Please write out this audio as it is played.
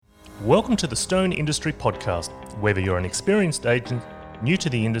Welcome to the Stone Industry Podcast. Whether you're an experienced agent, new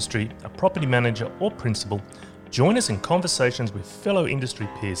to the industry, a property manager or principal, join us in conversations with fellow industry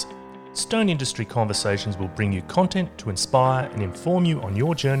peers. Stone Industry Conversations will bring you content to inspire and inform you on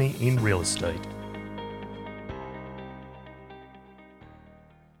your journey in real estate.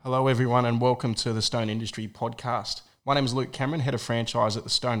 Hello everyone and welcome to the Stone Industry Podcast. My name is Luke Cameron, Head of Franchise at the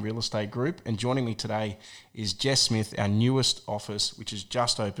Stone Real Estate Group, and joining me today is Jess Smith, our newest office, which has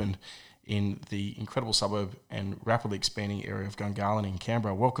just opened in the incredible suburb and rapidly expanding area of Gungahlin in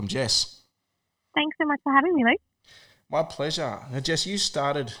Canberra. Welcome, Jess. Thanks so much for having me, Luke. My pleasure. Now, Jess, you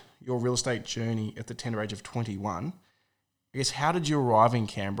started your real estate journey at the tender age of 21. I guess, how did you arrive in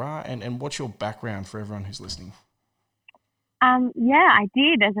Canberra and what's your background for everyone who's listening? I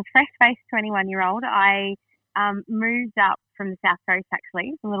did. As a fresh-faced 21-year-old, I moved up from the South Coast,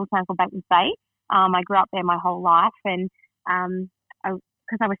 actually, a little town called Batemans Bay. I grew up there my whole life, and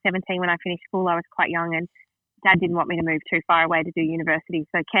because I was 17 when I finished school, I was quite young, and Dad didn't want me to move too far away to do university,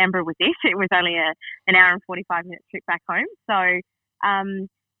 so Canberra was it. It was only an hour and 45-minute trip back home. So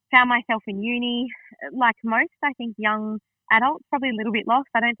found myself in uni, like most, I think, young adults, probably a little bit lost.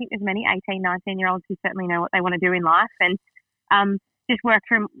 I don't think there's many 18, 19-year-olds who certainly know what they want to do in life, and just worked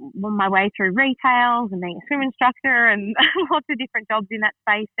my way through retails and being a swim instructor and lots of different jobs in that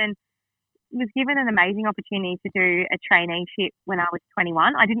space, and was given an amazing opportunity to do a traineeship when I was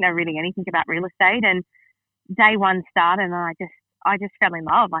 21. I didn't know really anything about real estate, and day one started and I just fell in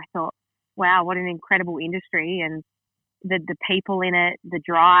love. I thought, wow, what an incredible industry, and the people in it, the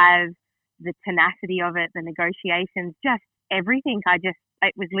drive, the tenacity of it, the negotiations, just everything.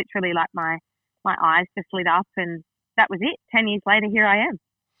 It was literally like my eyes just lit up, and that was it. 10 years later, here I am.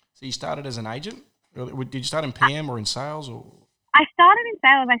 So you started as an agent? Did you start in PM or in sales? Or I started in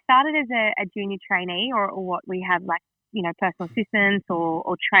sales. I started as a junior trainee, or what we have, like, personal assistants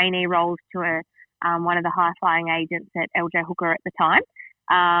or trainee roles to one of the high-flying agents at LJ Hooker at the time.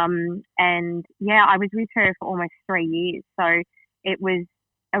 I was with her for almost 3 years. So it was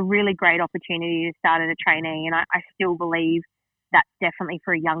a really great opportunity to start as a trainee, and I still believe that's definitely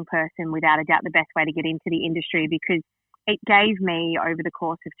for a young person, without a doubt, the best way to get into the industry, because it gave me, over the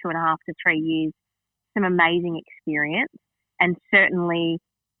course of 2.5 to 3 years, some amazing experience, and certainly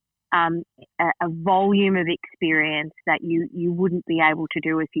a volume of experience that you wouldn't be able to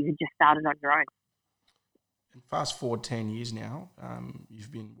do if you had just started on your own. And fast forward 10 years now,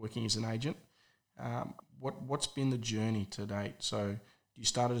 you've been working as an agent. What's been the journey to date? So you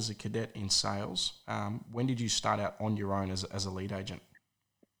started as a cadet in sales. When did you start out on your own as a lead agent?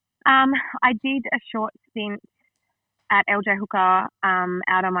 I did a short stint at LJ Hooker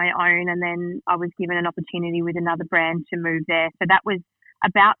out on my own, and then I was given an opportunity with another brand to move there. So that was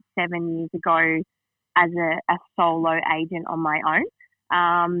about 7 years ago as a solo agent on my own.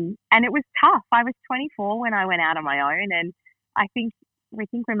 And it was tough. I was 24 when I went out on my own, and I think we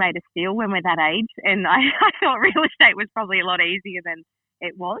made a steal when we're that age, and I thought real estate was probably a lot easier than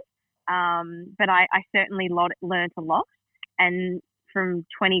it was. But I certainly learned a lot, and from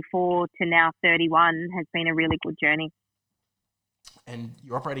 24 to now 31 has been a really good journey. And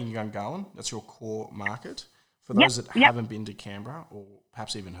you're operating in Gungahlin. That's your core market. For those that haven't been to Canberra or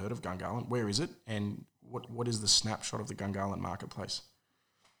perhaps even heard of Gungahlin, where is it, and what is the snapshot of the Gungahlin marketplace?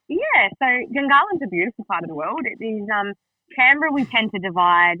 Yeah, so Gungahlin's a beautiful part of the world. It is Canberra. We tend to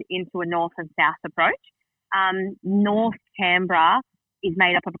divide into a north and south approach. North Canberra is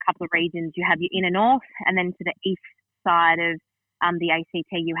made up of a couple of regions. You have your inner north, and then to the east side of the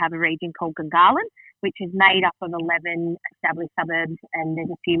ACT, you have a region called Gungahlin, which is made up of 11 established suburbs, and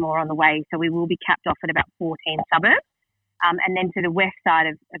there's a few more on the way. So we will be capped off at about 14 suburbs. And then to the west side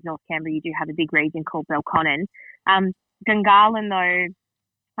of North Canberra, you do have a big region called Belconnen. Gungahlin, though,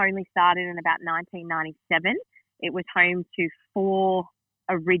 only started in about 1997. It was home to 4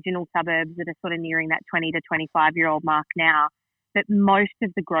 original suburbs that are sort of nearing that 20 to 25-year-old mark now. But most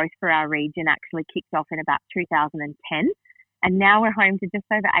of the growth for our region actually kicked off in about 2010. And now we're home to just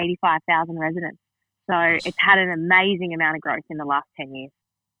over 85,000 residents. So it's had an amazing amount of growth in the last 10 years.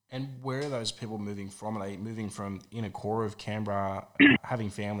 And where are those people moving from? Are they moving from inner core of Canberra, having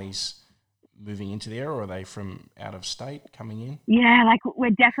families moving into the area, or are they from out of state coming in? Yeah, we're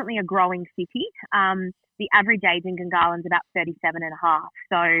definitely a growing city. The average age in Gungahlin is about 37 and a half.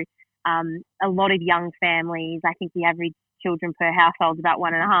 So a lot of young families. I think the average children per household is about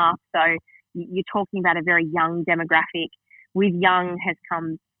 1.5. So you're talking about a very young demographic. With young has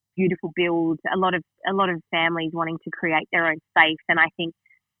come beautiful builds, a lot of families wanting to create their own space. And I think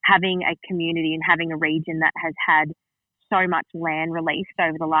having a community and having a region that has had so much land released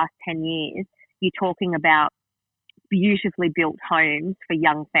over the last 10 years, you're talking about beautifully built homes for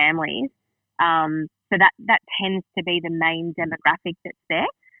young families. So that tends to be the main demographic that's there.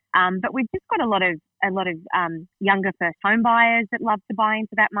 But we've just got a lot of younger first home buyers that love to buy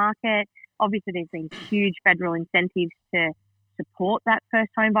into that market. Obviously, there's been huge federal incentives to support that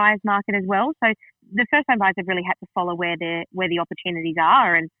first home buyers market as well. So the first home buyers have really had to follow where the opportunities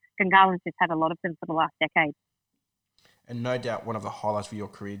are, and Gungahlin's just had a lot of them for the last decade. And no doubt one of the highlights for your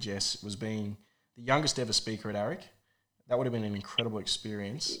career, Jess, was being the youngest ever speaker at AREC. That would have been an incredible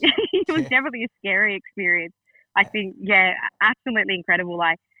experience. It was definitely a scary experience. I think, yeah, absolutely incredible.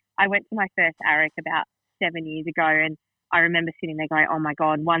 I went to my first AREC about 7 years ago, and I remember sitting there going, oh my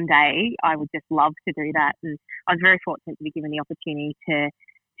God, one day I would just love to do that. And I was very fortunate to be given the opportunity to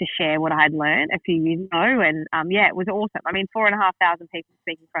share what I had learned a few years ago. And yeah, it was awesome. I mean, 4,500 people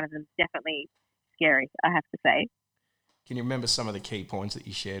speaking in front of them is definitely scary, I have to say. Can you remember some of the key points that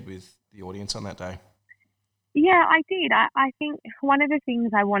you shared with the audience on that day? Yeah, I did. I think one of the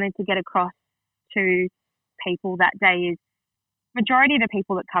things I wanted to get across to people that day is majority of the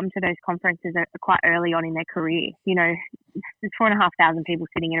people that come to those conferences are quite early on in their career. You know, there's 4,500 people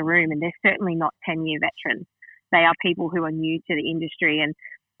sitting in a room, and they're certainly not 10-year veterans. They are people who are new to the industry. And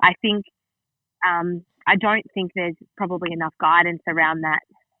I think, I don't think there's probably enough guidance around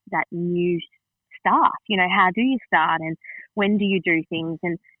that new start. You know, how do you start and when do you do things?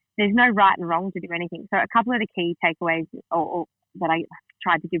 And there's no right and wrong to do anything. So a couple of the key takeaways or that I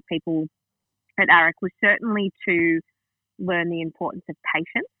tried to give people at AREC was certainly to learn the importance of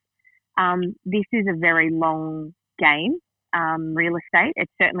patience. This is a very long game, real estate.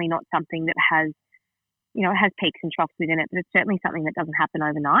 It's certainly not something that has, you know, it has peaks and troughs within it, but it's certainly something that doesn't happen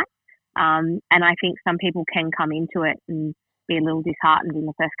overnight. And I think some people can come into it and be a little disheartened in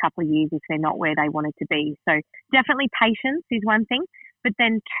the first couple of years if they're not where they wanted to be. So definitely patience is one thing. But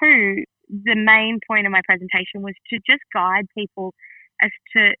then two, the main point of my presentation was to just guide people as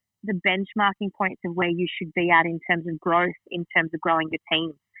to the benchmarking points of where you should be at in terms of growth, in terms of growing your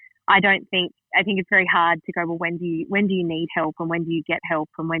team. I think it's very hard to go, well, when do you need help and when do you get help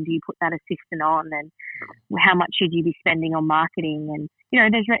and when do you put that assistant on and how much should you be spending on marketing? And, you know,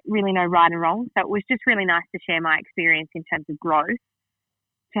 there's really no right and wrong. So it was just really nice to share my experience in terms of growth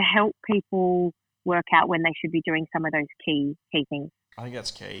to help people work out when they should be doing some of those key things. I think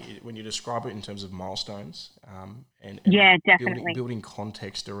that's key when you describe it in terms of milestones, and yeah, definitely building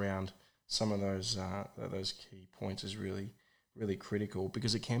context around some of those key points is really, really critical,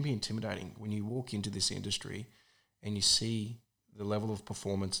 because it can be intimidating when you walk into this industry and you see the level of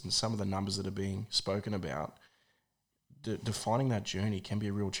performance and some of the numbers that are being spoken about. Defining that journey can be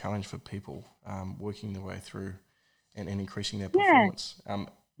a real challenge for people working their way through and increasing their performance.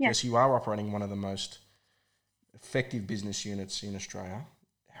 Yes, you are operating one of the most effective business units in Australia.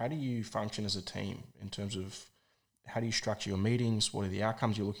 How do you function as a team in terms of how do you structure your meetings? What are the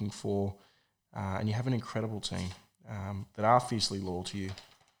outcomes you're looking for? And you have an incredible team that are fiercely loyal to you,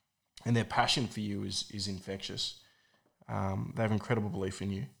 and their passion for you is infectious. They have incredible belief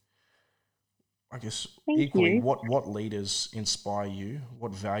in you. I guess equally, what leaders inspire you?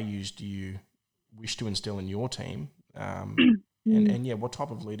 What values do you wish to instill in your team? And what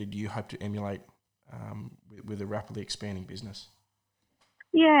type of leader do you hope to emulate with a rapidly expanding business?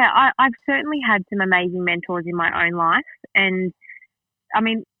 Yeah, I've certainly had some amazing mentors in my own life. And I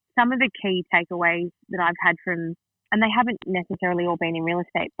mean, some of the key takeaways that I've had from, and they haven't necessarily all been in real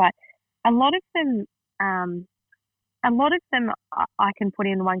estate, but a lot of them I can put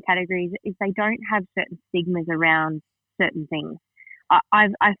in one category is they don't have certain stigmas around certain things.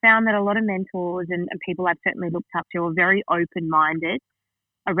 I found that a lot of mentors and people I've certainly looked up to are very open-minded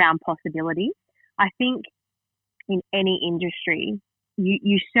around possibilities. I think in any industry,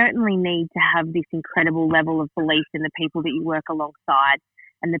 you certainly need to have this incredible level of belief in the people that you work alongside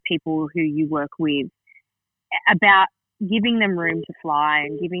and the people who you work with, about giving them room to fly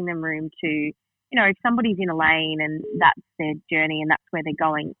and giving them room to, you know, if somebody's in a lane and that's their journey and that's where they're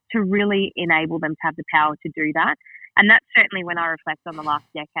going, to really enable them to have the power to do that. And that's certainly when I reflect on the last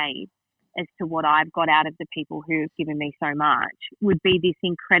decade as to what I've got out of the people who have given me so much, would be this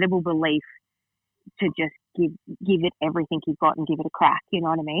incredible belief to just give it everything you've got and give it a crack. You know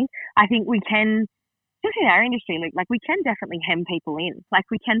what I mean? I think we can, just in our industry, Luke, like we can definitely hem people in. Like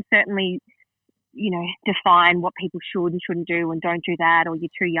we can certainly, you know, define what people should and shouldn't do and don't do that, or you're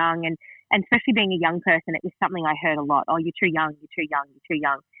too young. And especially being a young person, it was something I heard a lot. Oh, you're too young, you're too young, you're too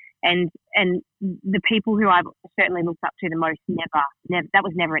young. And the people who I've certainly looked up to the most, never, that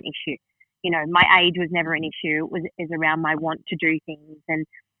was never an issue. You know, my age was never an issue. It was around my want to do things, and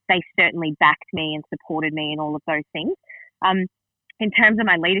they certainly backed me and supported me in all of those things. In terms of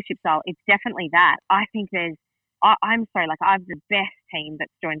my leadership style, it's definitely that. I think there's I'm so lucky. I have the best team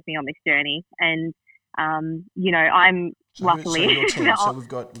that's joined me on this journey, and I'm luckily. So your team. So we've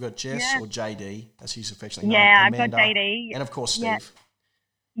got Jess or JD, as he's affectionately known. Yeah, Amanda, I've got JD, and of course Steve. Yeah.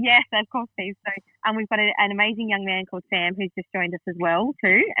 Yes, of course, Steve. So, we've got an amazing young man called Sam who's just joined us as well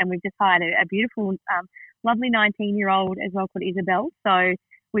too, and we've just hired a beautiful, lovely 19-year-old as well called Isabel. So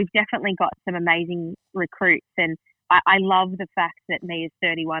we've definitely got some amazing recruits, and I love the fact that me as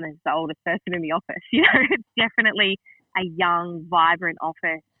 31 is the oldest person in the office. It's definitely a young, vibrant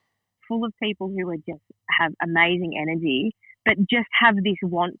office full of people who are just have amazing energy, but just have this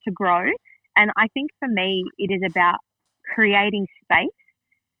want to grow. And I think for me, it is about creating space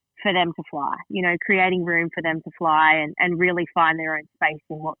for them to fly, creating room for them to fly and really find their own space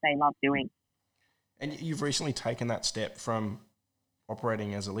in what they love doing. And you've recently taken that step from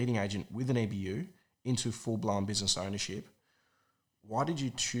operating as a leading agent with an EBU into full-blown business ownership. Why did you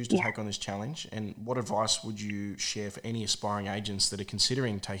choose to take on this challenge, and what advice would you share for any aspiring agents that are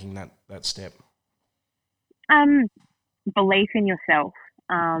considering taking that step? Belief in yourself,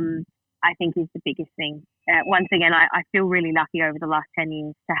 I think, is the biggest thing. Once again, I feel really lucky over the last 10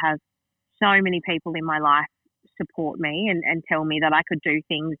 years to have so many people in my life support me and tell me that I could do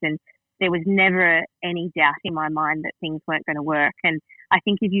things, and there was never any doubt in my mind that things weren't going to work. And I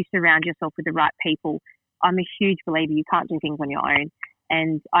think if you surround yourself with the right people, I'm a huge believer you can't do things on your own.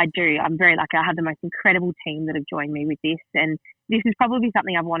 And I do. I'm very lucky. I have the most incredible team that have joined me with this. And this is probably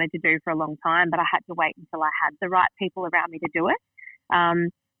something I've wanted to do for a long time, but I had to wait until I had the right people around me to do it.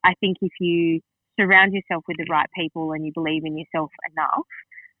 I think if you surround yourself with the right people and you believe in yourself enough,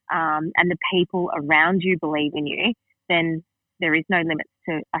 and the people around you believe in you, then there is no limits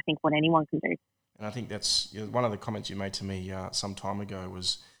to, I think, what anyone can do. And I think that's one of the comments you made to me some time ago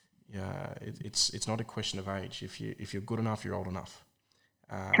was, it's not a question of age. If you're good enough, you're old enough.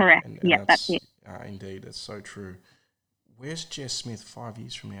 Correct. And that's it. Indeed, that's so true. Where's Jess Smith 5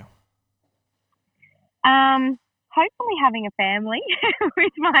 years from now? Hopefully having a family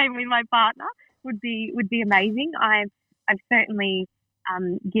with my partner would be amazing. I've certainly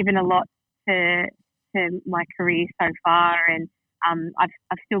given a lot to my career so far, and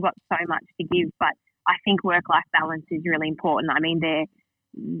I've still got so much to give. But I think work-life balance is really important. I mean,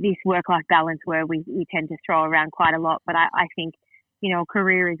 this work-life balance where we tend to throw around quite a lot, but I think,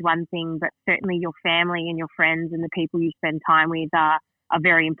 career is one thing, but certainly your family and your friends and the people you spend time with are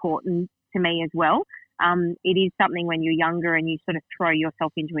very important to me as well. It is something when you're younger and you sort of throw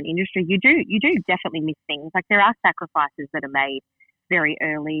yourself into an industry, you do definitely miss things. Like there are sacrifices that are made very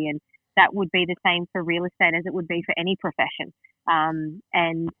early, and that would be the same for real estate as it would be for any profession. And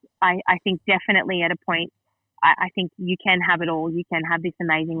I think definitely at a point, I think you can have it all. You can have this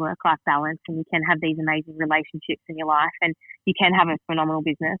amazing work-life balance, and you can have these amazing relationships in your life, and you can have a phenomenal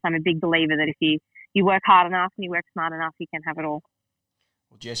business. I'm a big believer that if you work hard enough and you work smart enough, you can have it all.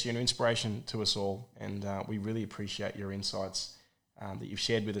 Well, Jess, you're an inspiration to us all, and we really appreciate your insights that you've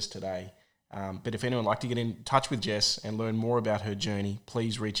shared with us today. But if anyone would like to get in touch with Jess and learn more about her journey,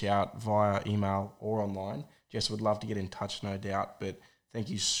 please reach out via email or online. Jess would love to get in touch, no doubt. But thank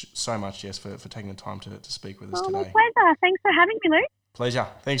you so much, Jess, for taking the time to speak with us today. My pleasure. Thanks for having me, Luke. Pleasure.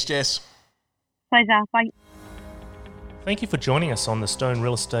 Thanks, Jess. Pleasure. Bye. Thank you for joining us on the Stone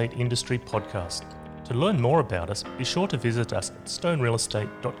Real Estate Industry Podcast. To learn more about us, be sure to visit us at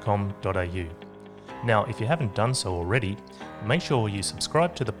stonerealestate.com.au. Now, if you haven't done so already, make sure you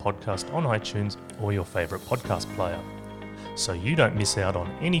subscribe to the podcast on iTunes or your favourite podcast player, so you don't miss out on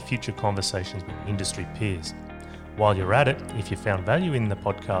any future conversations with industry peers. While you're at it, if you found value in the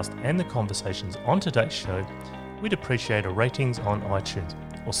podcast and the conversations on today's show, we'd appreciate a ratings on iTunes,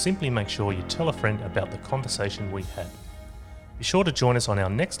 or simply make sure you tell a friend about the conversation we had. Be sure to join us on our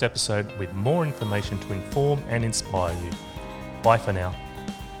next episode with more information to inform and inspire you. Bye for now.